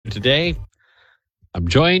Today, I'm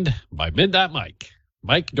joined by MnDOT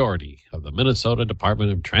Mike Dougherty of the Minnesota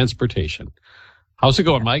Department of Transportation. How's it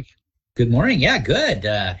going, Mike? Good morning. Yeah, good.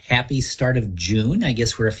 Happy start of June. I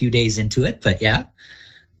guess we're a few days into it, but yeah.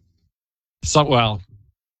 Well,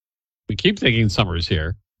 we keep thinking summer's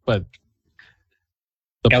here, but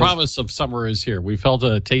the promise of summer is here. We felt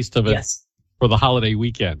a taste of it for the holiday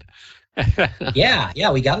weekend.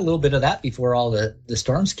 Yeah, we got a little bit of that before all the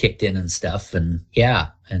storms kicked in and stuff.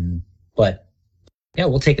 But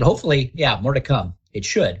we'll take it. Hopefully, more to come. It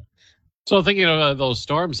should. So thinking of those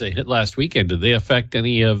storms that hit last weekend, did they affect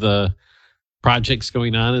any of the projects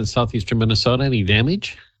going on in southeastern Minnesota? Any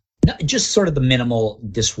damage? No, just sort of the minimal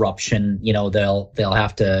disruption. They'll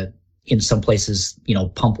have to, in some places,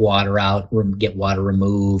 pump water out, get water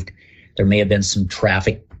removed. There may have been some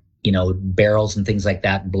traffic, barrels and things like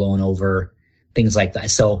that blown over, things like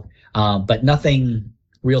that. So, but nothing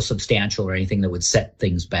real substantial or anything that would set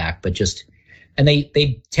things back, but and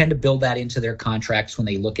they tend to build that into their contracts when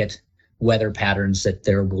they look at weather patterns, that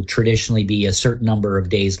there will traditionally be a certain number of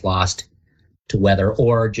days lost to weather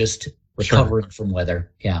or just recovering from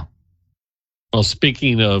weather. Yeah. Well,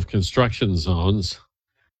 speaking of construction zones,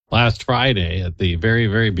 last Friday at the very,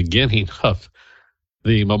 very beginning of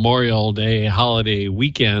the Memorial Day holiday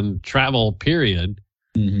weekend travel period,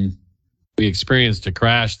 we experienced a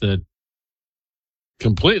crash that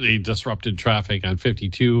completely disrupted traffic on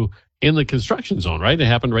 52 in the construction zone, right? It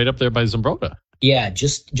happened right up there by Zumbrota. Yeah,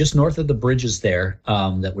 just north of the bridges there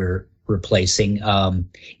that we're replacing. And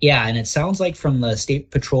it sounds like from the State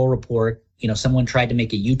Patrol report, someone tried to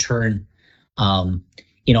make a U-turn, and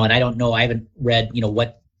I don't know, I haven't read,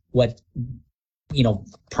 what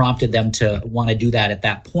prompted them to want to do that at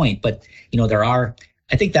that point. But,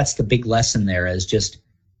 I think that's the big lesson there, is just,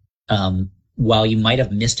 while you might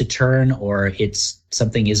have missed a turn or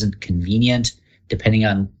something isn't convenient, depending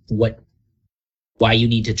on why you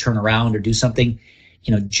need to turn around or do something,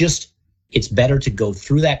 it's better to go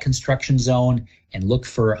through that construction zone and look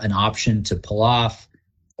for an option to pull off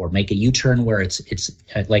or make a U-turn where it's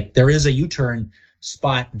like there is a U-turn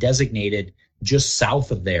spot designated just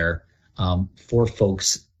south of there for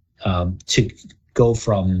folks to go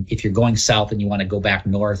from, if you're going south and you want to go back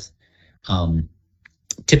north.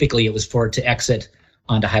 Typically it was to exit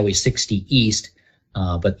onto Highway 60 East,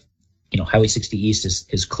 but Highway 60 East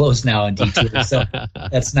is closed now on detour, so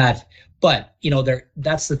that's not. But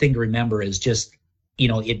that's the thing to remember, is just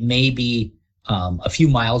it may be a few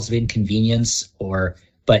miles of inconvenience,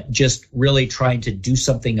 but just really trying to do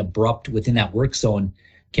something abrupt within that work zone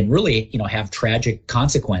can really have tragic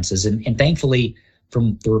consequences. And thankfully,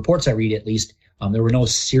 from the reports I read, at least, there were no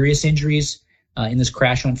serious injuries in this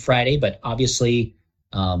crash on Friday. But obviously,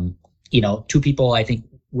 2 people, I think,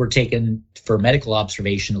 were taken for medical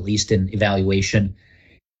observation, at least in evaluation.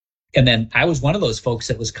 And then I was one of those folks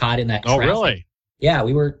that was caught in that traffic. Oh, really? Yeah,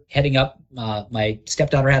 we were heading up. My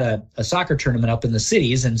stepdaughter had a soccer tournament up in the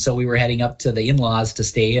cities, and so we were heading up to the in-laws to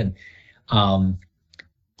stay. And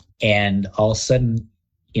all of a sudden,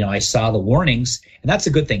 I saw the warnings. And that's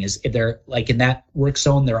a good thing, is if they're like in that work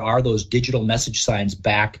zone, there are those digital message signs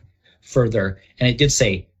back further. And it did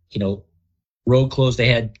say, road closed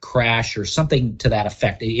ahead, crash, or something to that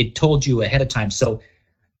effect. It told you ahead of time. So,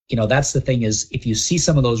 that's the thing, is if you see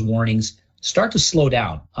some of those warnings, start to slow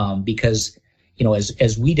down, because,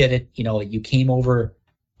 as we did it, you came over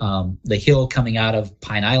the hill coming out of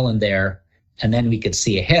Pine Island there, and then we could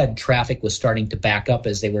see ahead traffic was starting to back up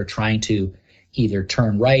as they were trying to either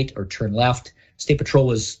turn right or turn left. State Patrol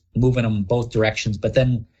was moving them both directions, but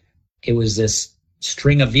then it was this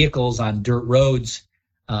string of vehicles on dirt roads.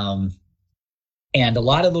 And a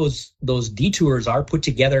lot of those detours are put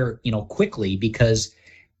together, quickly, because,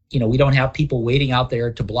 we don't have people waiting out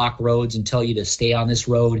there to block roads and tell you to stay on this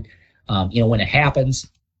road. When it happens,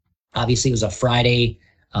 obviously it was a Friday.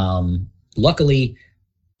 Luckily,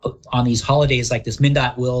 on these holidays like this,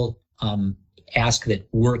 MnDOT will ask that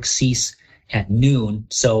work cease at noon.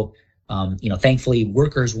 So, thankfully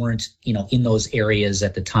workers weren't, in those areas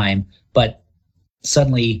at the time. But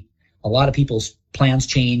suddenly a lot of people's plans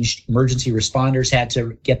changed. Emergency responders had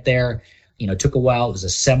to get there. Took a while. It was a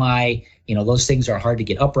semi. Those things are hard to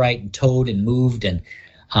get upright and towed and moved. And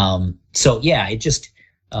it just,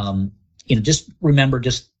 just remember,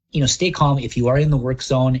 stay calm. If you are in the work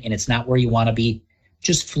zone and it's not where you want to be,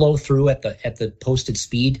 just flow through at the posted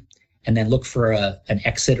speed, and then look for an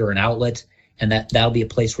exit or an outlet. And that'll be a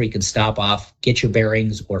place where you can stop off, get your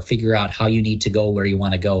bearings, or figure out how you need to go where you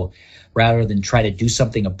want to go, rather than try to do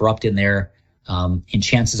something abrupt in there. And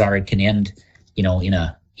chances are it can end, in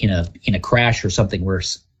a crash or something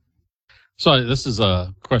worse. So this is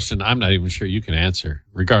a question I'm not even sure you can answer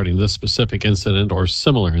regarding this specific incident or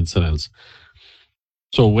similar incidents.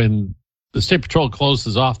 So when the State Patrol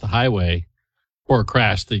closes off the highway for a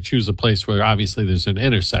crash, they choose a place where obviously there's an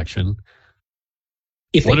intersection.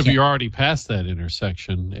 What if you're already past that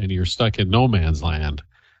intersection and you're stuck in no man's land?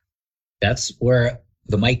 That's where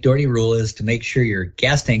the Mike Dougherty rule is, to make sure your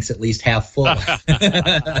gas tank's at least half full.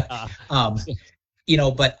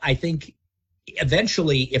 But I think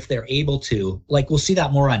eventually, if they're able to, like, we'll see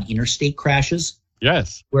that more on interstate crashes.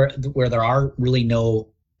 Yes. Where there are really no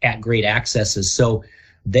at-grade accesses. So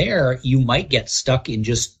there you might get stuck in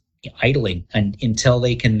just idling until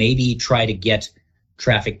they can maybe try to get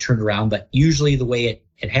traffic turned around. But usually the way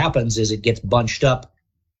it happens is it gets bunched up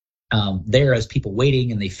there as people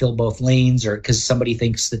waiting, and they fill both lanes, or because somebody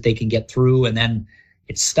thinks that they can get through and then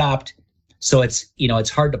it's stopped. So it's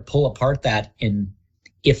hard to pull apart that. And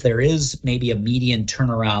if there is maybe a median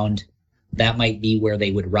turnaround, that might be where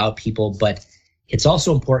they would route people. But it's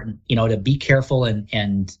also important, to be careful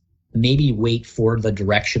and maybe wait for the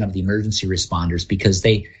direction of the emergency responders, because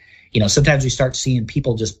they, sometimes we start seeing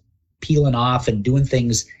people just peeling off and doing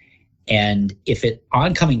things. And if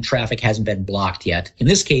oncoming traffic hasn't been blocked yet, in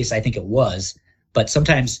this case, I think it was, but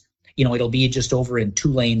sometimes, it'll be just over in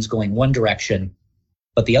two lanes going one direction,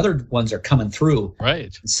 but the other ones are coming through.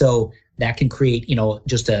 Right. So that can create,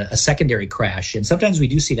 just a secondary crash. And sometimes we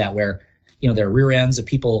do see that where, there are rear ends of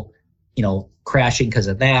people, crashing because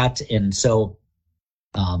of that. And so,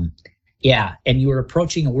 and you were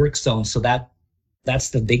approaching a work zone. So that's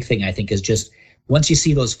the big thing, I think, is just once you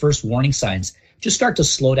see those first warning signs, just start to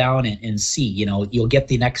slow down and see, you'll get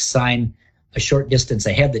the next sign a short distance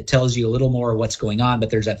ahead that tells you a little more of what's going on.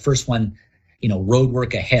 But there's that first one, road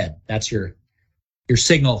work ahead. That's your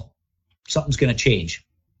signal. Something's going to change.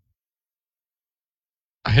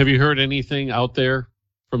 Have you heard anything out there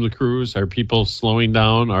from the crews? Are people slowing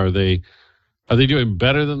down? Are they doing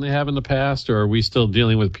better than they have in the past, or are we still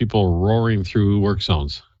dealing with people roaring through work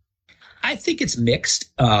zones? I think it's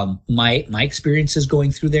mixed. My experiences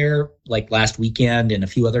going through there, like last weekend and a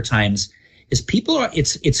few other times, is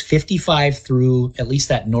it's 55 through at least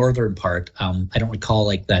that northern part. I don't recall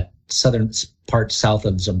like that southern part south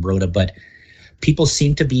of Zumbrota, but people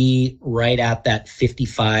seem to be right at that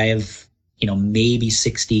 55, maybe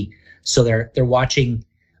 60. So they're watching.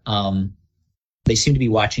 They seem to be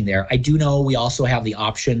watching there. I do know we also have the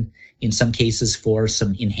option in some cases for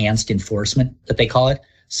some enhanced enforcement, that they call it,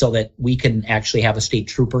 so that we can actually have a state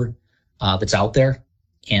trooper that's out there.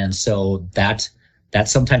 And so that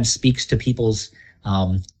sometimes speaks to people's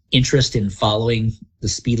interest in following the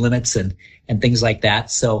speed limits and things like that.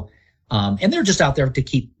 So, and they're just out there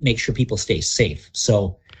to make sure people stay safe.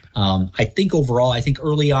 So I think overall,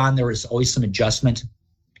 early on, there was always some adjustment,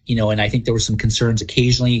 and I think there were some concerns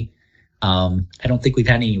occasionally. I don't think we've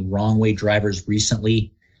had any wrong way drivers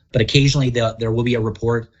recently, but occasionally there will be a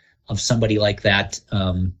report of somebody like that,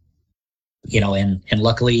 and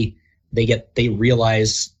luckily they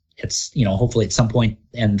realize it's, hopefully at some point,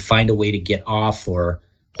 and find a way to get off or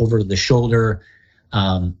over the shoulder.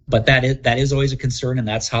 But that is always a concern, and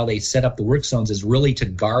that's how they set up the work zones, is really to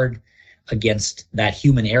guard against that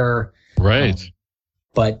human error. Right.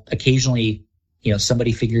 But occasionally,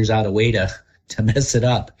 somebody figures out a way to mess it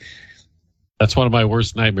up. That's one of my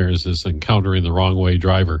worst nightmares, is encountering the wrong way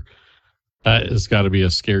driver. That has got to be a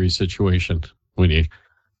scary situation when you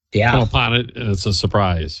come upon it and it's a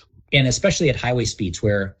surprise. And especially at highway speeds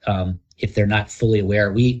where if they're not fully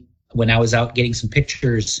aware. When I was out getting some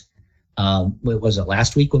pictures, what was it,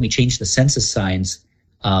 last week when we changed the census signs,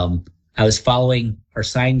 I was following our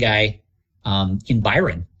sign guy in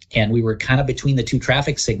Byron, and we were kind of between the two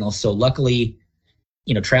traffic signals. So luckily,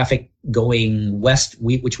 traffic going west,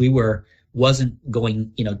 which we were, wasn't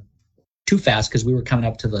going, too fast because we were coming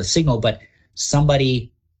up to the signal, but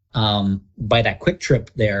somebody by that quick trip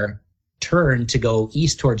there turned to go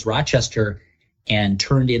east towards Rochester and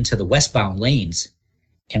turned into the westbound lanes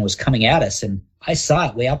and was coming at us. And I saw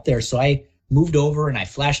it way up there. So I moved over and I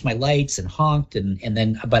flashed my lights and honked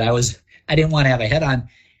but I didn't want to have a head on,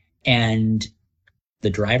 and the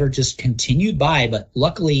driver just continued by. But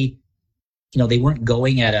luckily, they weren't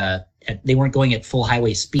going at full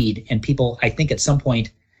highway speed. And people, I think at some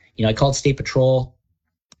point, I called State Patrol,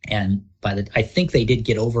 and I think they did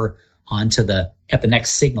get over at the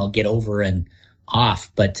next signal, get over and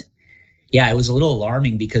off. But yeah, it was a little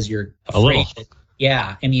alarming because you're afraid.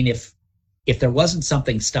 Yeah. I mean, if there wasn't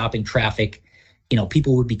something stopping traffic,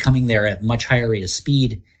 people would be coming there at much higher rate of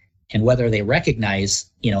speed, and whether they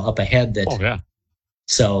recognize, up ahead that. Oh, yeah.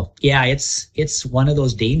 So yeah, it's one of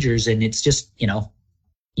those dangers, and it's just,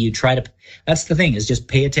 you try to, that's the thing, is just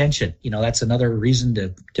pay attention. That's another reason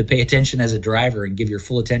to pay attention as a driver and give your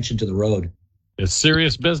full attention to the road. It's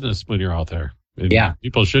serious business when you're out there. And yeah.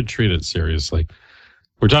 People should treat it seriously.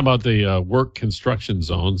 We're talking about the work construction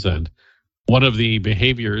zones, and one of the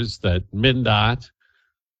behaviors that MnDOT,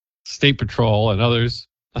 State Patrol, and others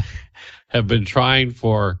have been trying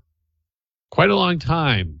for quite a long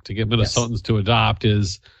time to get Minnesotans to adopt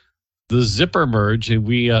is the zipper merge.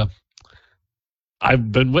 And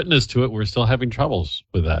I've been witness to it. We're still having troubles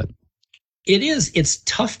with that. It is. It's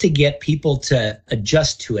tough to get people to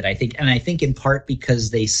adjust to it, I think. And I think in part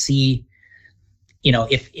because they see,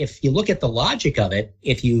 if you look at the logic of it,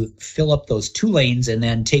 if you fill up those 2 lanes and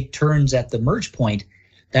then take turns at the merge point,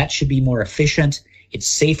 that should be more efficient. It's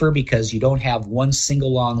safer because you don't have one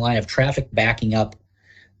single long line of traffic backing up,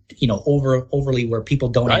 overly where people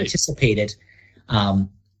don't anticipate it.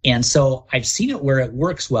 And so I've seen it where it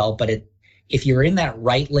works well, but if you're in that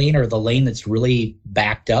right lane or the lane that's really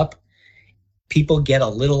backed up, people get a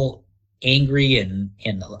little angry and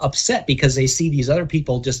upset because they see these other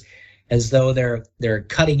people just as though they're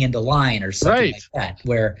cutting into line or something like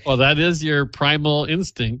that. Well, that is your primal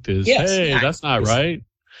instinct is, hey, that's not right.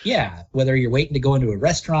 Yeah, whether you're waiting to go into a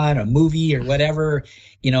restaurant, a movie, or whatever,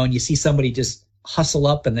 and you see somebody just hustle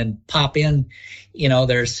up and then pop in, you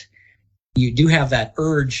do have that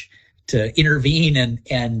urge to intervene,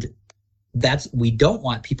 and we don't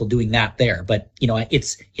want people doing that there. But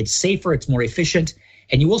it's safer, it's more efficient,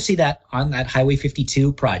 and you will see that on that Highway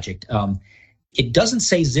 52 project. It doesn't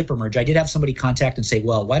say zipper merge. I did have somebody contact and say,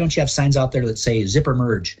 well, why don't you have signs out there that say zipper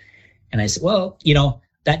merge? And I said, well,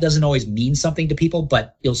 that doesn't always mean something to people,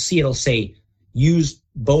 but you'll see it'll say use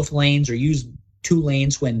both lanes or use 2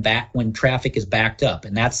 lanes when traffic is backed up.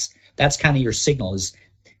 And that's kind of your signal. Is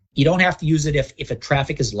you don't have to use it if a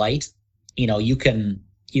traffic is light. You can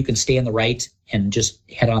stay in the right and just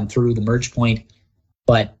head on through the merge point.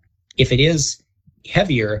 But if it is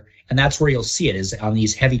heavier, and that's where you'll see it, is on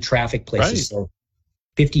these heavy traffic places. So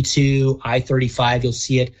 52, I-35, you'll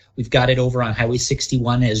see it. We've got it over on Highway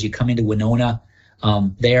 61 as you come into Winona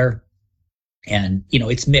there. And,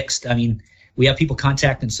 it's mixed. I mean, we have people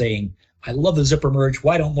contacting saying, I love the zipper merge.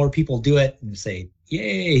 Why don't more people do it? And say,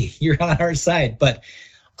 yay, you're on our side. But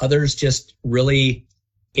others just really,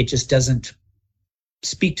 it just doesn't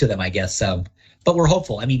speak to them, I guess. But we're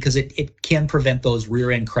hopeful. I mean, because it can prevent those rear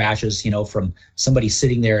end crashes, from somebody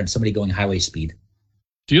sitting there and somebody going highway speed.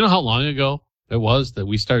 Do you know how long ago it was that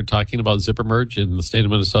we started talking about zipper merge in the state of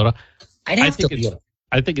Minnesota? I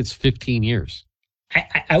think it's 15 years.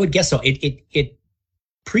 I would guess so. It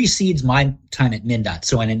precedes my time at MnDOT.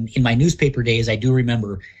 So in my newspaper days, I do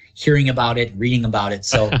remember hearing about it, reading about it.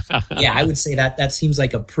 So yeah, I would say that seems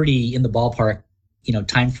like a pretty in the ballpark,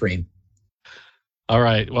 time frame. All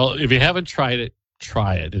right. Well, if you haven't tried it,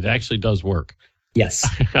 try it. It actually does work. Yes.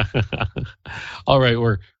 All right.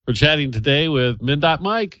 We're chatting today with MnDOT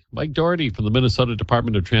Mike Dougherty from the Minnesota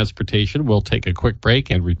Department of Transportation. We'll take a quick break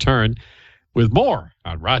and return with more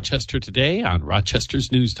on Rochester Today on Rochester's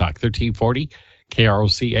News Talk 1340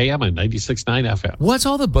 KROC AM and 96.9 FM. What's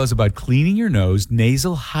all the buzz about cleaning your nose,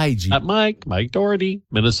 nasal hygiene? Mike Dougherty,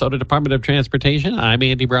 Minnesota Department of Transportation. I'm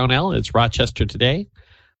Andy Brownell. It's Rochester Today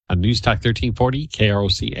on News Talk 1340,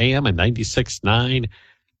 KROC AM and 96.9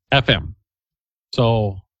 FM.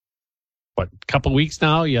 So, a couple weeks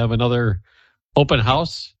now, you have another open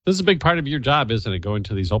house? This is a big part of your job, isn't it, going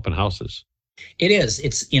to these open houses? It is.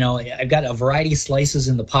 It's, I've got a variety of slices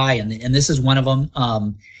in the pie, and this is one of them.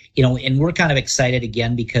 And we're kind of excited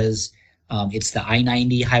again because it's the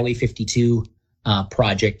I-90 Highway 52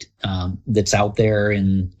 project that's out there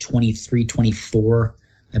in 23, 24,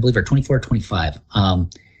 I believe, or 24 or 25.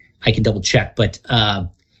 I can double check, but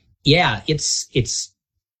yeah,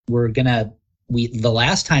 the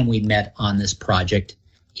last time we met on this project,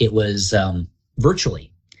 it was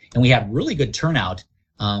virtually, and we had really good turnout.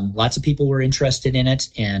 Lots of people were interested in it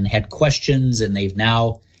and had questions, and they've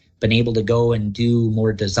now been able to go and do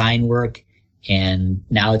more design work. And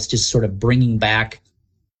now it's just sort of bringing back,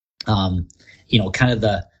 kind of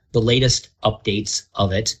the latest updates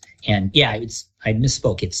of it. And yeah, I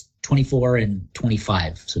misspoke. It's 24 and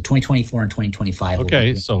 25. So 2024 and 2025.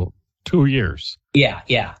 Okay. So 2 years.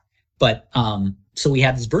 Yeah. But, so we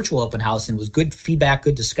had this virtual open house, and it was good feedback,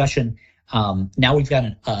 good discussion. Now we've got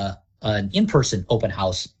an in-person open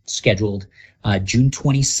house scheduled June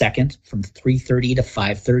 22nd from 3:30 to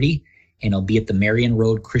 5:30, and it'll be at the Marion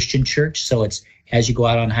Road Christian Church. So it's as you go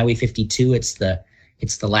out on Highway 52, it's the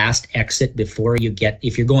last exit before you get,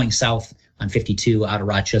 if you're going south on 52 out of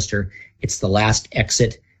Rochester, it's the last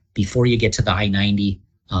exit before you get to the I-90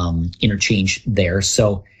 interchange there.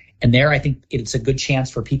 So And there, I think it's a good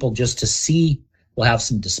chance for people just to see. We'll have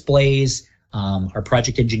some displays. Our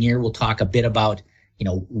project engineer will talk a bit about,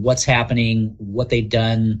 what's happening, what they've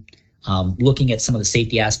done, looking at some of the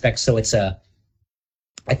safety aspects. So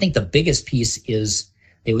I think the biggest piece is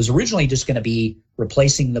it was originally just going to be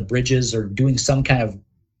replacing the bridges or doing some kind of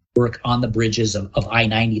work on the bridges of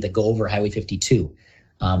I-90 that go over Highway 52.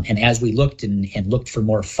 And as we looked and looked for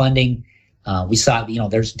more funding, we saw,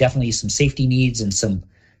 there's definitely some safety needs and some,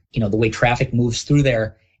 the way traffic moves through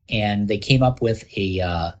there. And they came up with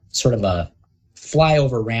a sort of a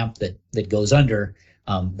flyover ramp that goes under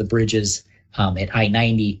the bridges at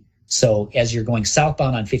I-90. So as you're going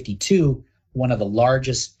southbound on 52, one of the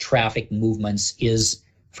largest traffic movements is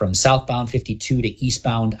from southbound 52 to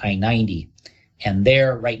eastbound I-90. And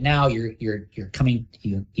there, right now, you're coming.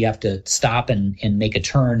 You have to stop and make a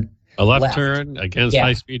turn. A left turn against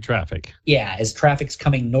high-speed traffic. Yeah, as traffic's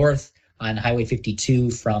coming north on Highway 52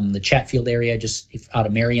 from the Chatfield area, just out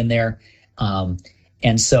of Marion there,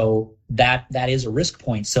 and so that is a risk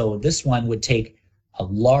point. So this one would take a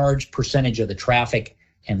large percentage of the traffic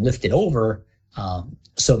and lift it over.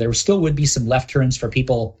 So there still would be some left turns for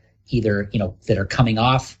people either that are coming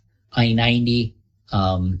off I-90.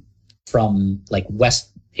 From like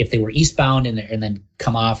west, if they were eastbound and then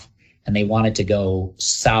come off and they wanted to go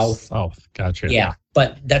south. Gotcha. Yeah,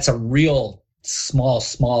 but that's a real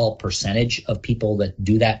small percentage of people that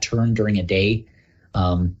do that turn during a day,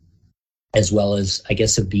 as well as I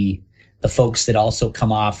guess it'd be the folks that also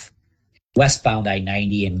come off westbound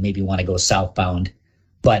I-90 and maybe want to go southbound.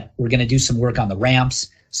 But we're going to do some work on the ramps.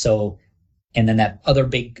 So, and then that other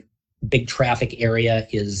big traffic area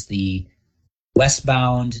is the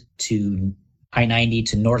westbound to I-90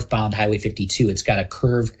 to northbound Highway 52. It's got a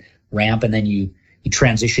curved ramp, and then you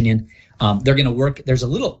transition in. They're going to work. There's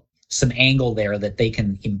some angle there that they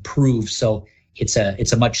can improve. So it's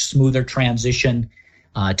a much smoother transition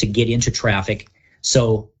to get into traffic.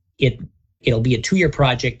 So it'll be a 2-year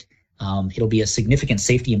project. It'll be a significant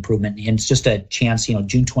safety improvement, and it's just a chance,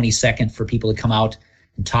 June 22nd, for people to come out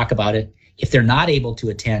and talk about it. If they're not able to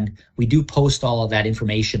attend, we do post all of that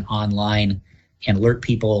information online and alert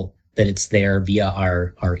people that it's there via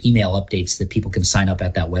our email updates that people can sign up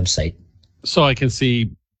at that website. So I can see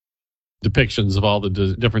depictions of all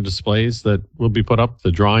the different displays that will be put up,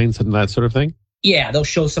 the drawings and that sort of thing? Yeah, they'll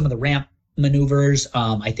show some of the ramp maneuvers.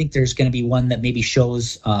 I think there's going to be one that maybe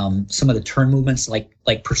shows some of the turn movements,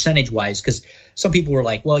 like percentage-wise, because some people were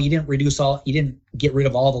like, well, you didn't get rid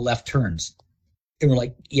of all the left turns. And we're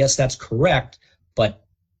like, yes, that's correct, but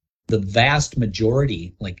the vast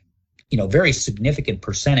majority, very significant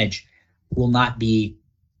percentage will not be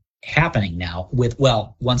happening now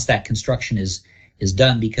once that construction is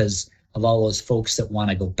done, because of all those folks that want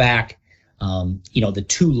to go back. The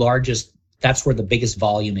two largest, that's where the biggest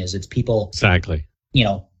volume is. It's people exactly,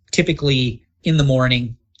 typically in the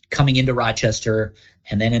morning coming into Rochester,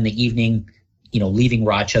 and then in the evening, leaving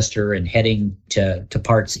Rochester and heading to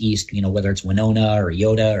parts east, whether it's Winona or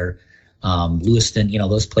Yoda or Lewiston,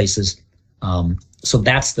 those places. So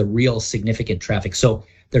that's the real significant traffic. So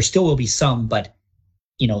there still will be some, but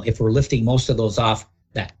if we're lifting most of those off,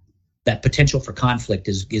 that potential for conflict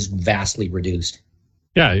is vastly reduced.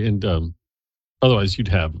 Yeah, and otherwise you'd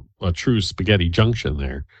have a true spaghetti junction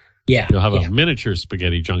there. Yeah, you'll have a miniature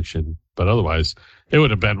spaghetti junction, but otherwise it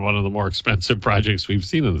would have been one of the more expensive projects we've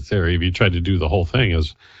seen in this area if you tried to do the whole thing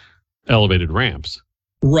as elevated ramps.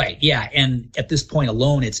 Right. Yeah. And at this point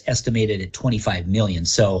alone, it's estimated at $25 million.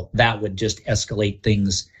 So that would just escalate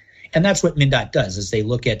things. And that's what MnDOT does, is they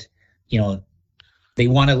look at, they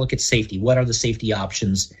want to look at safety. What are the safety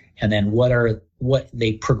options? And then what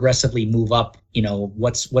they progressively move up,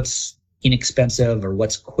 what's inexpensive or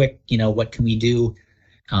what's quick, what can we do?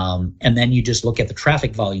 And then you just look at the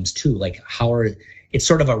traffic volumes too, like it's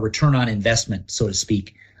sort of a return on investment, so to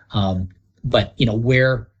speak. But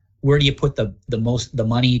where do you put the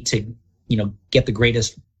money to, get the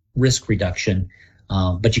greatest risk reduction?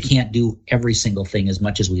 But you can't do every single thing as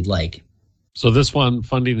much as we'd like. So this one,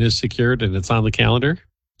 funding is secured and it's on the calendar?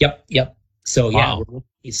 Yep. So wow.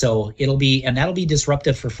 So that'll be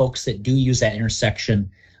disruptive for folks that do use that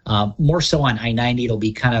intersection. More so on I-90, it'll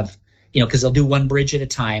be kind of, because they'll do one bridge at a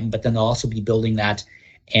time, but then they'll also be building that.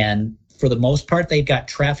 And for the most part, they've got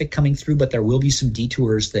traffic coming through, but there will be some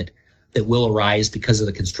detours that will arise because of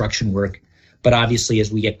the construction work. But obviously,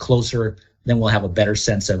 as we get closer, then we'll have a better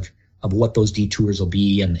sense of what those detours will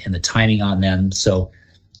be and the timing on them. So,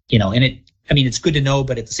 it's good to know,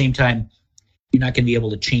 but at the same time, you're not going to be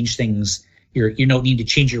able to change things. You don't need to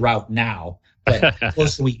change your route now, but the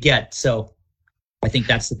closer we get. So I think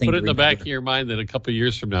that's the thing. Put it in the back of your mind that a couple of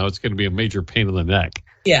years from now, it's going to be a major pain in the neck.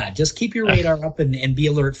 Yeah, just keep your radar up and be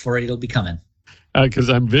alert for it. It'll be coming. Because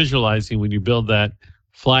I'm visualizing when you build that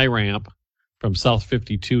fly ramp from South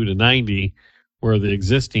 52 to 90, where the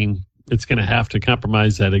existing, it's going to have to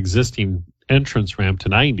compromise that existing entrance ramp to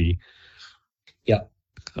 90. Yep.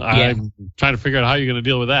 I'm trying to figure out how you're going to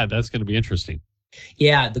deal with that. That's going to be interesting.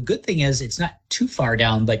 Yeah, the good thing is it's not too far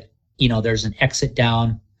down, but there's an exit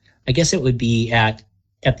down. I guess it would be at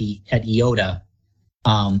Iota,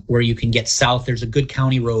 where you can get south. There's a good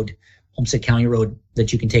county road, Homestead County Road,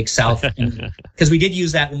 that you can take south. Because we did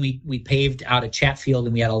use that when we paved out at Chatfield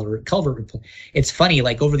and we had all the culvert. It's funny,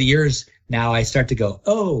 like over the years now, I start to go,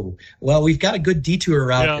 oh, well, we've got a good detour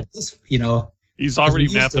route. Yeah. He's already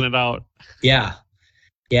mapping it out. Yeah.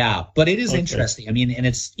 Yeah. But it is interesting. I mean, and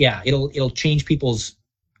it'll change people's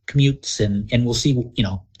commutes and we'll see,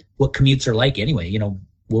 what commutes are like anyway.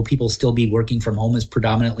 Will people still be working from home as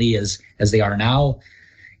predominantly as they are now,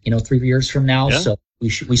 3 years from now? Yeah. So we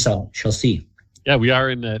shall see. Yeah, we are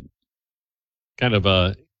in that kind of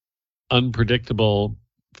a unpredictable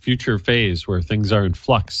future phase where things are in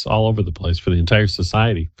flux all over the place for the entire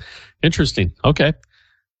society. Interesting. Okay.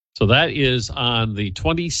 So that is on the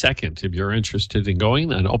 22nd, if you're interested in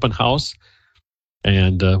going, an open house.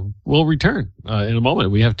 And we'll return in a moment.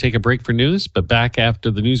 We have to take a break for news, but back after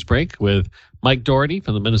the news break with Mike Dougherty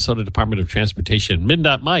from the Minnesota Department of Transportation,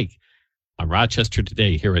 MnDOT Mike, on Rochester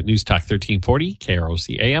Today here at News Talk 1340,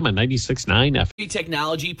 KROC AM and 96.9 FM.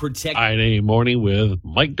 Technology protect. Friday morning with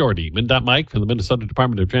Mike Dougherty, MnDOT Mike from the Minnesota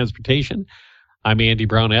Department of Transportation. I'm Andy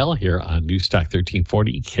Brownell here on News Talk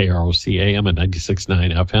 1340, KROC AM and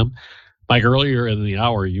 96.9 FM. Mike, earlier in the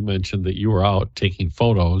hour, you mentioned that you were out taking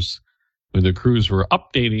photos when the crews were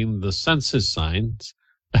updating the census signs,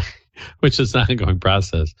 which is an ongoing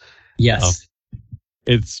process. Yes.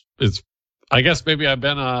 It's. I guess maybe I've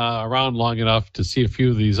been around long enough to see a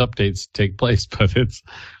few of these updates take place, but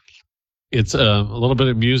it's a little bit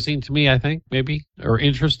amusing to me, I think, maybe, or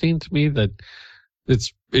interesting to me that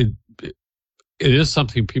it is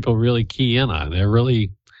something people really key in on.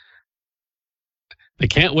 They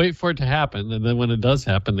can't wait for it to happen, and then when it does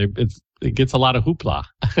happen, it gets a lot of hoopla.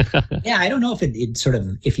 Yeah, I don't know if it sort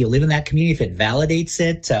of, if you live in that community, if it validates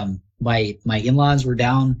it. My in-laws were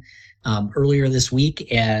down earlier this week,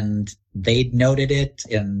 and they noted it,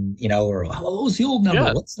 and or what was the old number?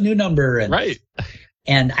 Yeah. What's the new number? And, right.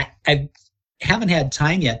 And I haven't had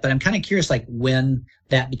time yet, but I'm kind of curious, like when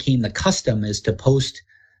that became the custom is to post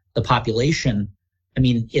the population. I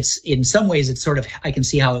mean, it's in some ways it's sort of, I can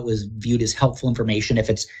see how it was viewed as helpful information. If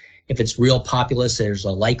it's real populous, there's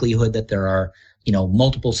a likelihood that there are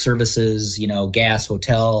multiple services, gas,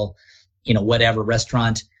 hotel, whatever,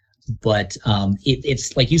 restaurant. But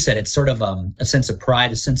it's like you said, it's sort of a sense of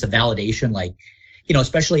pride, a sense of validation, like,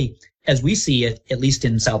 especially as we see it, at least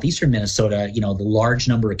in southeastern Minnesota, the large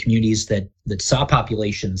number of communities that saw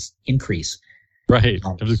populations increase. Right.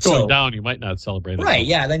 If it's going down, you might not celebrate it. Right.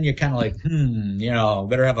 Yeah. Then you're kind of like,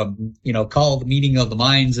 better have call the meeting of the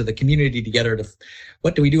minds of the community together to,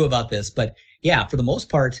 what do we do about this? But yeah, for the most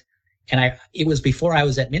part, and it was before I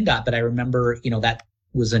was at MnDOT, but I remember, that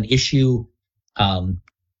was an issue,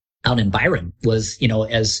 out in Byron was,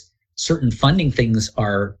 as certain funding things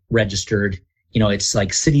are registered, it's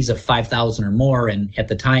like cities of 5,000 or more. And at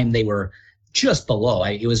the time they were just below.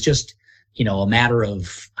 It was just, a matter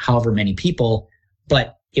of however many people,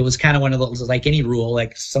 but it was kind of one of those, like any rule,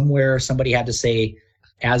 like somewhere somebody had to say,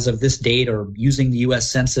 as of this date or using the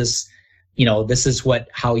U.S. Census, this is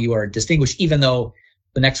how you are distinguished, even though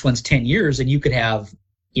the next one's 10 years and you could have,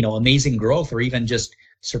 amazing growth or even just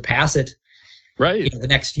surpass it. Right. The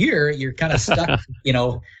next year, you're kind of stuck,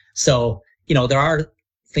 So, there are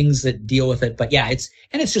things that deal with it. But yeah, it's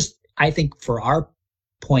just, I think for our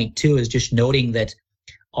point too, is just noting that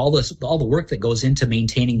all the work that goes into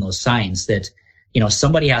maintaining those signs that,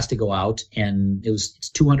 somebody has to go out, and it's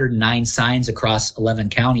 209 signs across 11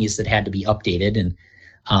 counties that had to be updated.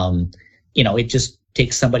 And, it just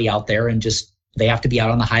takes somebody out there and they have to be out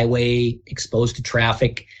on the highway, exposed to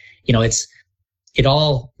traffic. They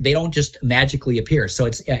don't just magically appear. So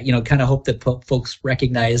it's, kind of hope that folks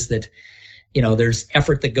recognize that, there's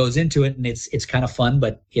effort that goes into it, and it's kind of fun,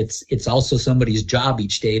 but it's also somebody's job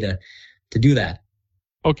each day to do that.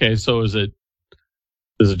 Okay. So is it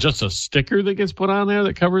just a sticker that gets put on there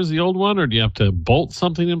that covers the old one, or do you have to bolt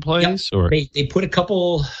something in place? Yep. Or they put a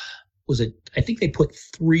couple, I think they put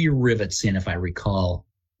 3 rivets in, if I recall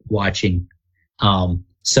watching.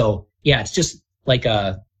 So yeah, it's just like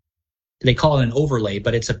they call it an overlay,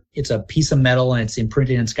 but it's a piece of metal, and it's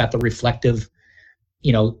imprinted, and it's got the reflective,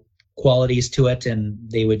 qualities to it. And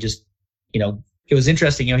they would just, it was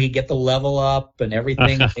interesting. He'd get the level up and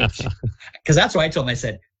everything. Because that's why I told him, I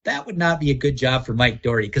said, that would not be a good job for Mike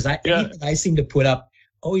Dougherty. Because anything I seem to put up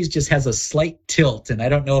always just has a slight tilt. And I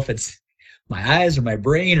don't know if it's my eyes or my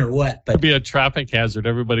brain or what. But it'd be a traffic hazard.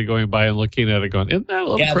 Everybody going by and looking at it going, isn't that a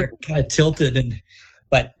little they're kind of tilted.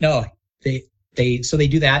 But no, they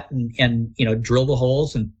do that and drill the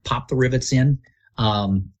holes and pop the rivets in.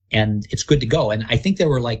 And it's good to go. And I think there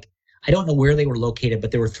were I don't know where they were located, but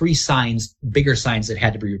there were 3 signs, bigger signs that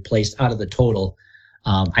had to be replaced out of the total.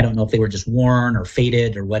 I don't know if they were just worn or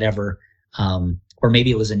faded or whatever. Or maybe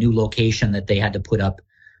it was a new location that they had to put up.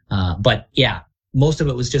 But yeah, most of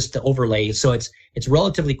it was just the overlay. So it's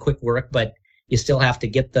relatively quick work, but you still have to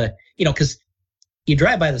get because you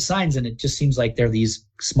drive by the signs and it just seems like they're these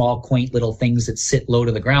small, quaint little things that sit low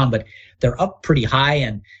to the ground, but they're up pretty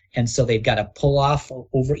high. And so they've got to pull off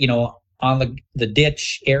over, on the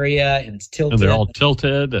ditch area, and it's tilted. And they're all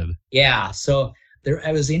tilted. Yeah. So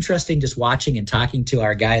it was interesting just watching and talking to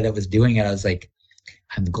our guy that was doing it. I was like,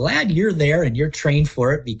 I'm glad you're there and you're trained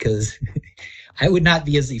for it, because I would not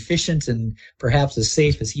be as efficient and perhaps as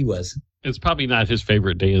safe as he was. It's probably not his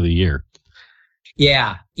favorite day of the year.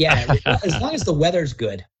 Yeah. As long as the weather's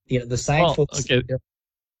good. The sign folks. Okay.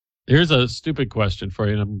 Here's a stupid question for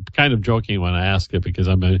you, and I'm kind of joking when I ask it, because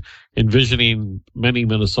I'm envisioning many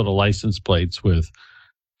Minnesota license plates with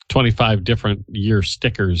 25 different year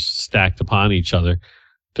stickers stacked upon each other.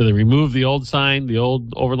 Do they remove the old sign, the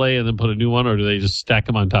old overlay, and then put a new one, or do they just stack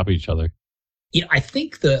them on top of each other? I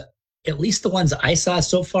think at least the ones I saw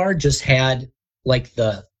so far just had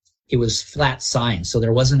it was flat signs, so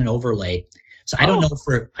there wasn't an overlay. So I don't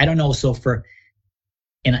know. So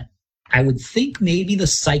I would think maybe the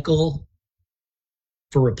cycle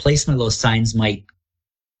for replacement of those signs might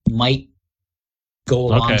go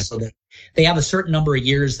along, so that they have a certain number of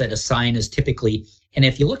years that a sign is typically. And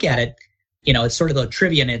if you look at it, it's sort of the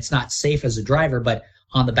trivia, and it's not safe as a driver, but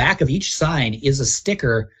on the back of each sign is a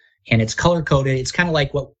sticker, and it's color coded. It's kind of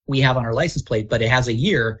like what we have on our license plate, but it has a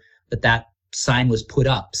year that sign was put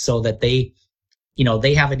up, so that they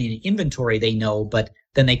have it in inventory, they know, but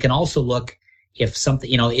then they can also look if something,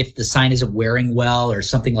 if the sign isn't wearing well or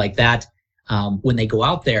something like that, when they go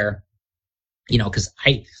out there, because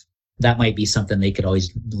that might be something they could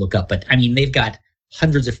always look up. But I mean, they've got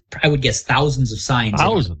hundreds of, I would guess thousands of signs.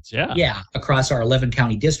 Yeah. Yeah. Across our 11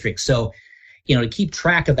 county district. So, to keep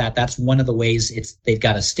track of that, that's one of the ways they've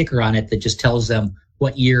got a sticker on it that just tells them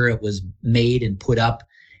what year it was made and put up.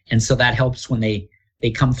 And so that helps when they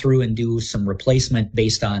come through and do some replacement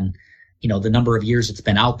based on, the number of years it's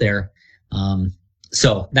been out there.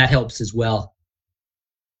 So that helps as well.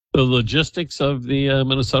 The logistics of the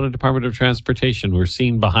Minnesota Department of Transportation, we're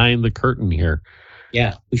seeing behind the curtain here.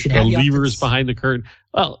 Yeah, we should have the levers behind the curtain.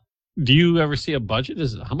 Well, do you ever see a budget?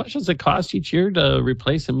 How much does it cost each year to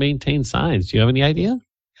replace and maintain signs? Do you have any idea?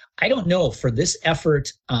 I don't know. For this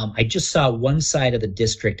effort, I just saw one side of the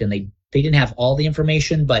district, and they didn't have all the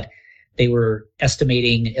information, but they were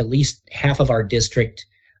estimating at least half of our district.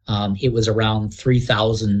 It was around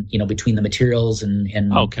 3,000, between the materials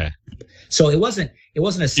and okay. So it wasn't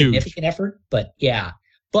a significant effort, but yeah.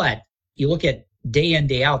 But you look at day in,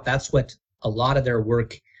 day out, that's what a lot of their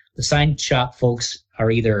work, the sign shop folks are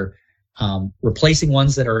either replacing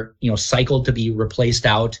ones that are, cycled to be replaced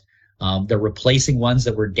out. They're replacing ones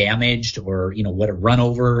that were damaged or, what have run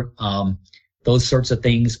over, those sorts of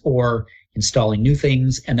things, or installing new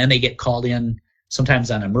things. And then they get called in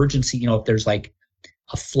sometimes on emergency, if there's like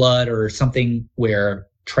a flood or something where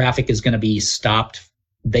traffic is going to be stopped,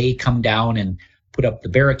 they come down and put up the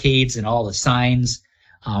barricades and all the signs.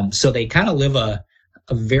 So they kind of live a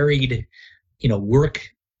varied, work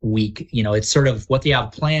week. It's sort of what they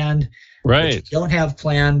have planned, right? What you don't have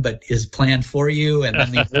planned, but is planned for you, and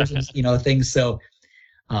then the emergency, things. So,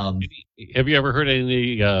 have you ever heard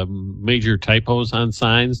any major typos on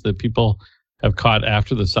signs that people have caught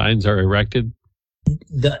after the signs are erected?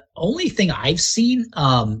 The only thing I've seen,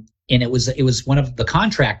 and it was one of the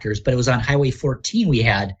contractors, but it was on Highway 14 we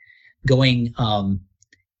had going,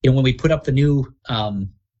 when we put up the new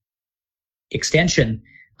extension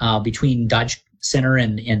between Dodge Center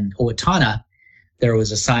and Owatonna, there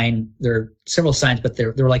was a sign, there are several signs, but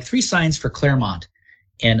there were like 3 signs for Claremont,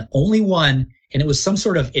 and only one, and it was some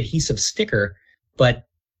sort of adhesive sticker, but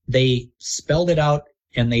they spelled it out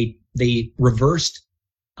and they reversed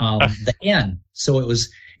the N. So it was,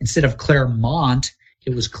 instead of Claremont,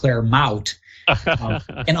 it was Claremont.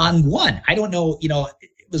 And on one, I don't know,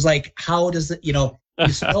 it was like, how does it, you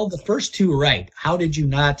spelled the first 2 right. How did you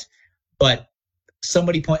not? But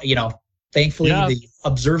somebody thankfully the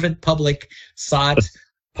observant public saw it,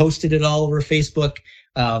 posted it all over Facebook.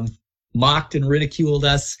 mocked and ridiculed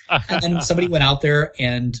us. And then somebody went out there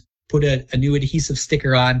and put a new adhesive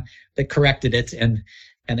sticker on that corrected it. And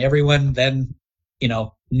everyone then,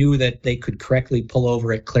 knew that they could correctly pull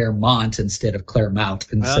over at Claremont instead of Claremont.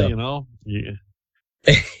 And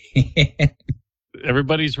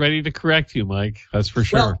everybody's ready to correct you, Mike. That's for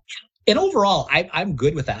sure. Well, and overall, I'm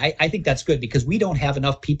good with that. I think that's good because we don't have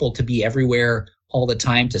enough people to be everywhere all the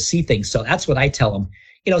time to see things. So that's what I tell them.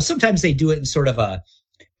 Sometimes they do it in sort of a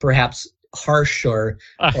perhaps harsh or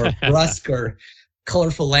brusque or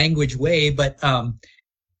colorful language way, but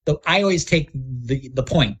I always take the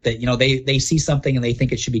point that they see something and they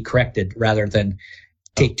think it should be corrected rather than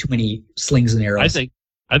take too many slings and arrows.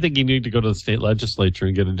 I think you need to go to the state legislature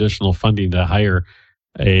and get additional funding to hire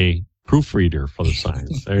a proofreader for the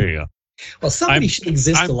signs. There you go. Well, somebody should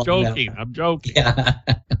exist. I'm joking. Yeah.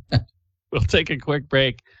 We'll take a quick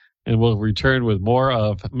break and we'll return with more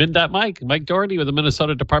of MnDOT Mike Dougherty with the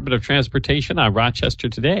Minnesota Department of Transportation on Rochester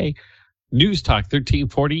Today. News Talk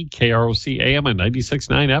 1340 KROC AM and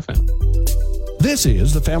 96.9 FM. This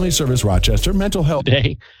is the Family Service Rochester Mental Health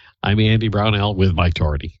Day. I'm Andy Brownell with Mike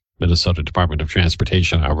Dougherty, Minnesota Department of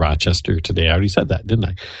Transportation on Rochester Today. I already said that, didn't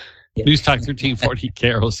I? Yep. News Talk 1340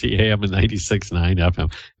 KROC AM and 96.9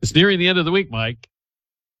 FM. It's nearing the end of the week, Mike.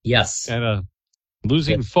 Yes. And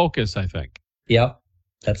losing focus, I think. Yep.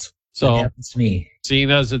 That's what happens to me. Seeing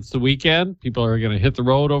as it's the weekend, people are going to hit the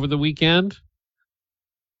road over the weekend.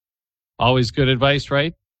 Always good advice,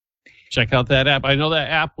 right? Check out that app. I know that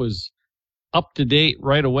app was up to date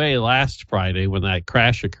right away last Friday when that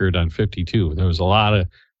crash occurred on 52. There was a lot of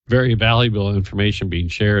very valuable information being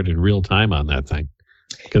shared in real time on that thing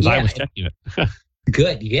because I was checking it.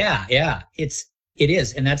 Good. Yeah. It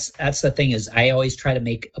is. And that's the thing is I always try to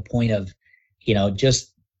make a point of,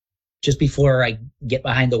 just before I get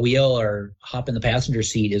behind the wheel or hop in the passenger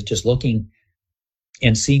seat is just looking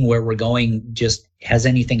and seeing where we're going. Just has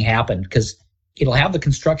anything happened? Because it'll have the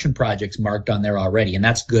construction projects marked on there already. And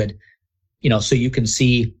that's good, so you can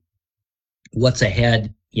see what's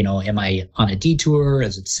ahead. Am I on a detour?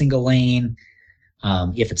 Is it single lane?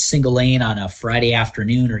 If it's single lane on a Friday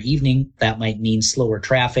afternoon or evening, that might mean slower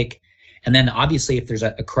traffic. And then obviously if there's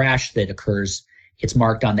a crash that occurs, it's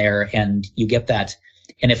marked on there and you get that.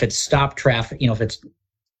 And if it's stop traffic, if it's,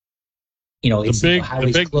 it's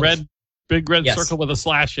the big red circle with a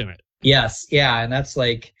slash in it. Yes. Yeah. And that's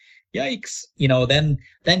like, yikes, then,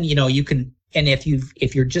 you can, and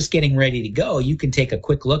if you're just getting ready to go, you can take a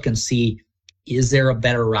quick look and see, is there a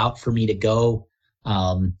better route for me to go?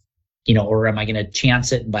 Or am I going to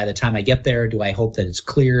chance it? And by the time I get there, do I hope that it's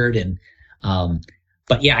cleared? And,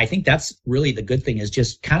 but yeah, I think that's really the good thing is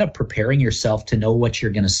just kind of preparing yourself to know what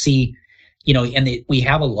you're going to see, and we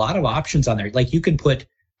have a lot of options on there. Like you can put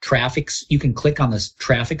you can click on this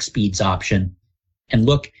traffic speeds option and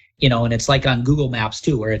look, and it's like on Google Maps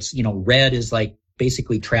too, where it's, red is like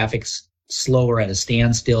basically traffic's slower at a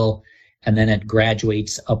standstill. And then it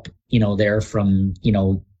graduates up, there from,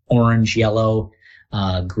 orange, yellow,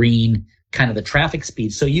 green, kind of the traffic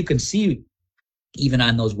speed. So you can see even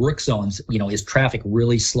on those work zones, is traffic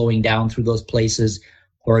really slowing down through those places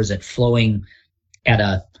or is it flowing at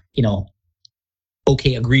a,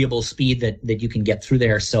 okay, agreeable speed that you can get through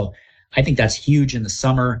there. So I think that's huge in the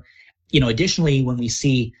summer. Additionally, when we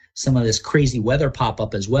see some of this crazy weather pop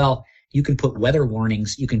up as well, you can put weather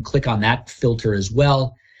warnings. You can click on that filter as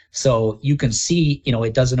well. So you can see,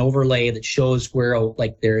 it does an overlay that shows where,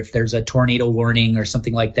 if there's a tornado warning or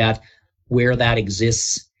something like that, where that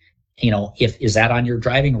exists, is that on your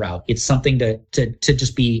driving route? It's something to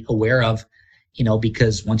just be aware of,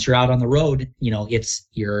 because once you're out on the road, it's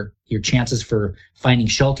your chances for finding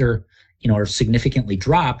shelter, are significantly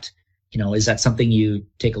dropped. Is that something you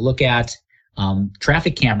take a look at?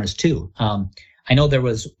 Traffic cameras too. I know there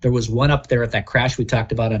was one up there at that crash we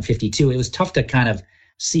talked about on 52. It was tough to kind of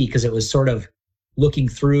see because it was sort of looking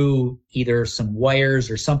through either some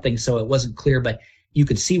wires or something, so it wasn't clear, but you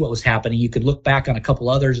could see what was happening. You could look back on a couple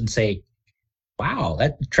others and say, wow,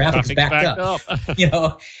 that traffic's backed up.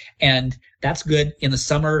 And that's good in the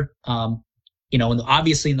summer. And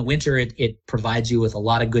obviously in the winter, it provides you with a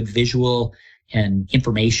lot of good visual and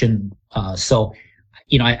information. So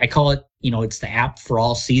I call it, it's the app for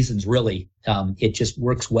all seasons, really. It just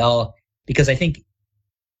works well because I think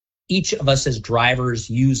each of us as drivers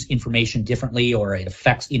use information differently, or it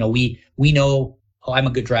affects, we know, oh, I'm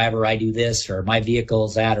a good driver, I do this, or my vehicle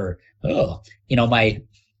is that, or,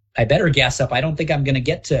 I better gas up. I don't think I'm going to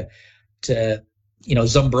get to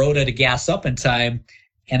Zumbrota to gas up in time.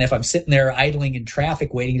 And if I'm sitting there idling in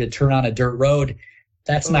traffic, waiting to turn on a dirt road,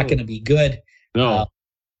 that's not going to be good. No.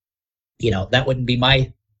 That wouldn't be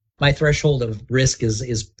my my threshold of risk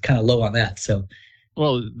is kind of low on that. So,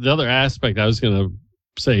 well, the other aspect I was going to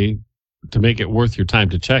say to make it worth your time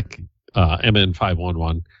to check MN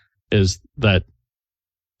 511 is that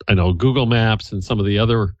I know Google Maps and some of the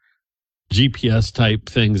other GPS type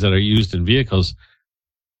things that are used in vehicles,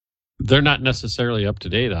 they're not necessarily up to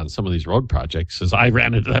date on some of these road projects. As I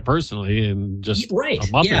ran into that personally in just a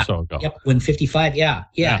month or so ago. Yep. When 55, yeah.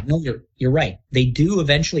 No, you're right. They do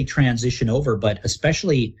eventually transition over, but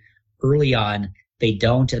especially early on, they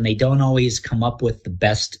don't, and they don't always come up with the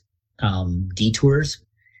best detours.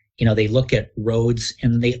 They look at roads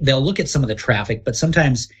and they'll look at some of the traffic, but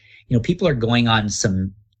sometimes, people are going on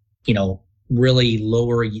some, really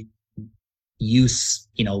lower use,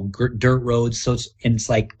 dirt roads. So it's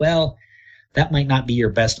like, well, that might not be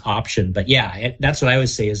your best option. But yeah, that's what I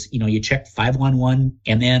always say is, you check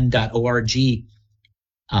 511mn.org.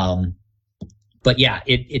 But yeah,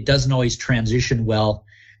 it doesn't always transition well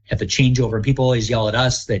at the changeover. And people always yell at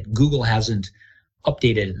us that Google hasn't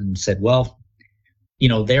updated and said, well,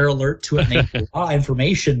 they're alert to it and they have a lot of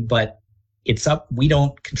information, but it's up. We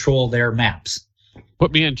don't control their maps.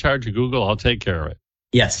 Put me in charge of Google. I'll take care of it.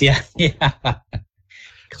 Yes. Yeah.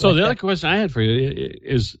 So the other question I had for you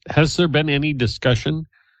is, has there been any discussion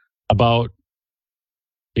about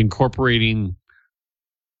incorporating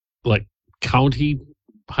like county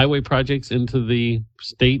highway projects into the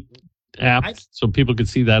state app so people could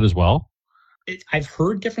see that as well? I've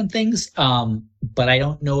heard different things, but I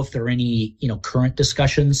don't know if there are any, current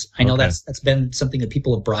discussions. I know that's been something that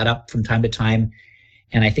people have brought up from time to time.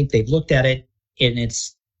 And I think they've looked at it and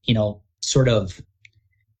it's, sort of,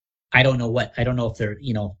 I don't know if they're,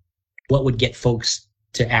 what would get folks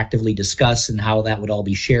to actively discuss and how that would all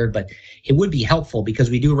be shared, but it would be helpful because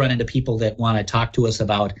we do run into people that want to talk to us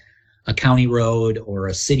about a county road or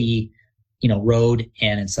a city, road.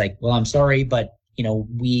 And it's like, well, I'm sorry, but,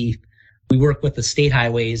 we work with the state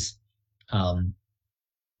highways.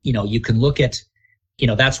 You can look at,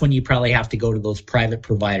 that's when you probably have to go to those private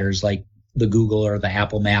providers like the Google or the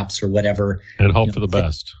Apple Maps or whatever. And hope for the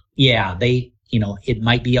best. Yeah, it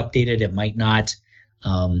might be updated, it might not.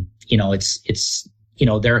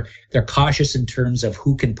 They're cautious in terms of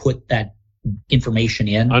who can put that information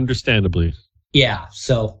in. Understandably. Yeah,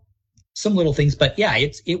 so some little things, but yeah,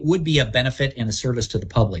 it would be a benefit and a service to the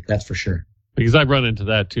public, that's for sure. Because I've run into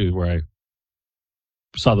that too, where I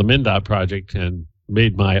saw the MnDOT project and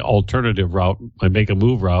made my alternative route, my make a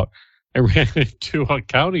move route. I ran into a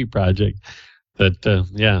county project that,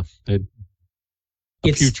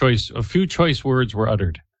 a few choice words were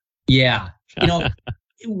uttered. Yeah.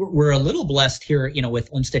 We're a little blessed here, with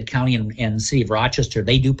Olmsted County and City of Rochester.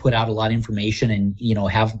 They do put out a lot of information and,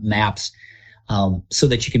 have maps so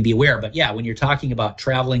that you can be aware. But yeah, when you're talking about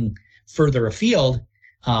traveling further afield,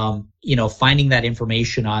 finding that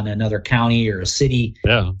information on another county or a city,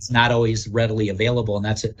 it's not always readily available. And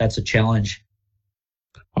that's a challenge.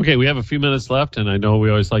 Okay, we have a few minutes left, and I know we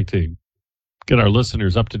always like to get our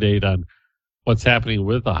listeners up to date on what's happening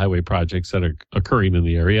with the highway projects that are occurring in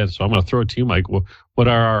the area. So I'm going to throw it to you, Mike. What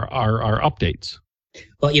are our updates?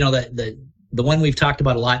 Well, the one we've talked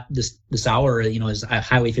about a lot this hour, is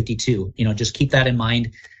Highway 52. Just keep that in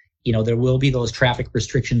mind. There will be those traffic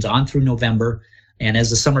restrictions on through November. And as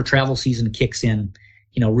the summer travel season kicks in,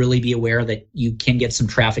 really be aware that you can get some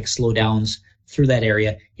traffic slowdowns through that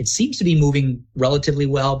area. It seems to be moving relatively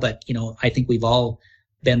well, but, I think we've all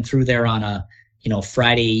been through there on a,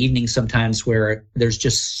 Friday evening sometimes where there's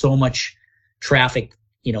just so much traffic,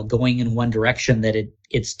 going in one direction that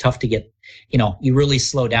it's tough to get, you really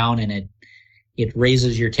slow down and it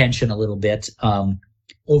raises your tension a little bit.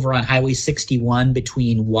 Over on Highway 61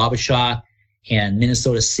 between Wabasha and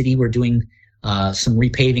Minnesota City, we're doing some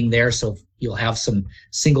repaving there. So you'll have some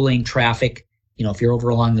single lane traffic, if you're over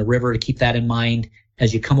along the river, to keep that in mind.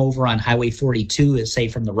 As you come over on Highway 42, say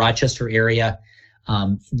from the Rochester area,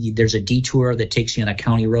 there's a detour that takes you on a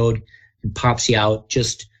county road and pops you out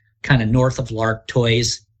just kind of north of Lark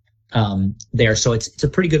Toys there. So it's a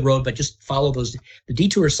pretty good road, but just follow those. The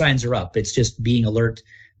detour signs are up. It's just being alert,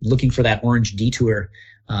 looking for that orange detour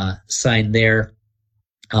sign there.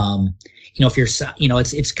 If you're,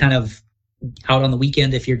 it's kind of out on the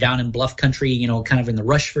weekend. If you're down in Bluff Country, kind of in the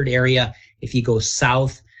Rushford area, if you go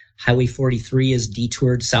south, Highway 43 is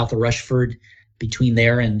detoured south of Rushford between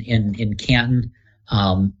there and Canton.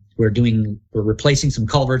 We're replacing some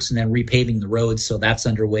culverts and then repaving the roads. So that's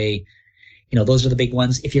underway. Those are the big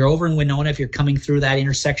ones. If you're over in Winona, if you're coming through that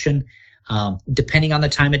intersection, depending on the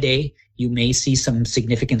time of day, you may see some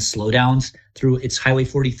significant slowdowns through it's Highway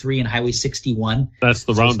 43 and Highway 61. That's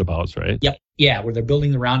the roundabouts, right? Yep. Yeah. Where they're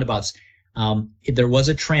building the roundabouts. There was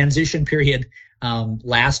a transition period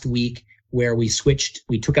last week where we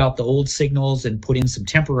took out the old signals and put in some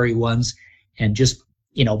temporary ones, and just,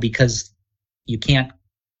 because you can't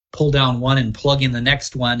pull down one and plug in the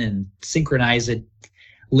next one and synchronize it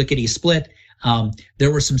lickety split.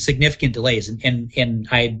 There were some significant delays, and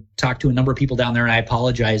I talked to a number of people down there, and I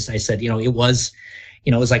apologized. I said, it was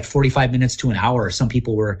like 45 minutes to an hour. Some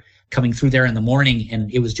people were coming through there in the morning, and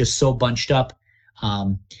it was just so bunched up.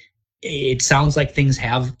 It sounds like things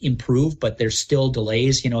have improved, but there's still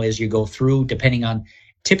delays, as you go through, depending on,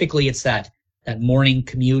 typically it's that morning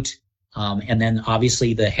commute. And then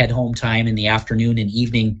obviously the head home time in the afternoon and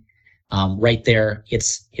evening, right there,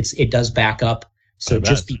 it does back up. So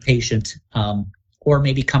just be patient, or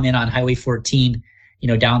maybe come in on Highway 14,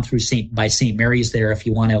 down through by St. Mary's there if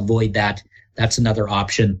you want to avoid that. That's another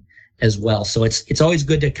option as well. So it's always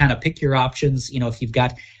good to kind of pick your options. If you've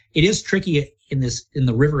got, it is tricky in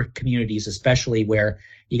the river communities, especially where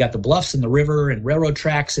you got the bluffs and the river and railroad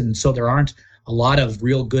tracks, and so there aren't a lot of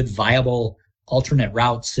real good viable alternate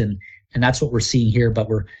routes, and that's what we're seeing here. But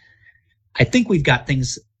I think we've got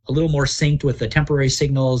things a little more synced with the temporary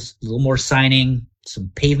signals, a little more signing,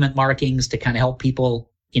 some pavement markings to kind of help people,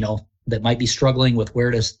 that might be struggling with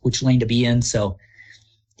which lane to be in. So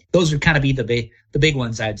those would kind of be the big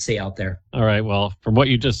ones I'd say out there. All right. Well, from what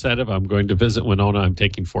you just said, if I'm going to visit Winona, I'm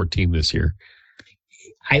taking 14 this year.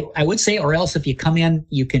 I would say, or else if you come in,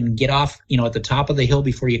 you can get off, at the top of the hill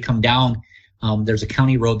before you come down. There's a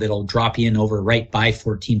county road that'll drop you in over right by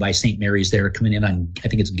 14 by St. Mary's there, coming in on, I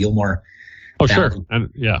think it's Gilmore. Oh, Valley. sure.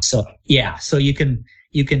 Yeah. So you can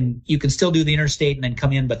still do the interstate and then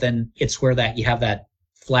come in, but then it's where you have that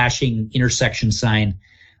flashing intersection sign.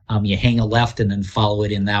 You hang a left and then follow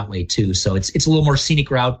it in that way too. So it's a little more scenic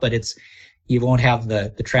route, but you won't have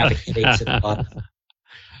the traffic headaches at the bottom.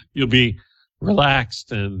 You'll be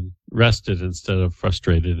relaxed and rested instead of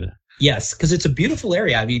frustrated. Yes, because it's a beautiful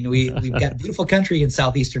area. I mean, we've got a beautiful country in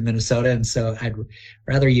southeastern Minnesota, and so I'd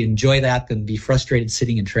rather you enjoy that than be frustrated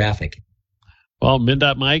sitting in traffic. Well,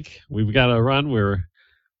 MnDOT Mike, we've got to run. We're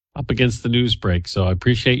up against the news break, so I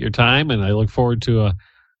appreciate your time, and I look forward to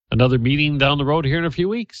another meeting down the road here in a few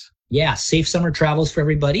weeks. Yeah, safe summer travels for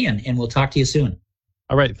everybody, and we'll talk to you soon.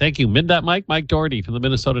 All right, thank you. MnDOT Mike Dougherty from the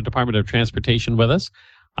Minnesota Department of Transportation with us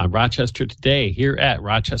on Rochester Today here at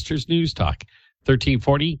Rochester's News Talk,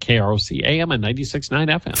 1340 KROC AM and 96.9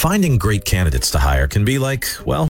 FM. Finding great candidates to hire can be like, well,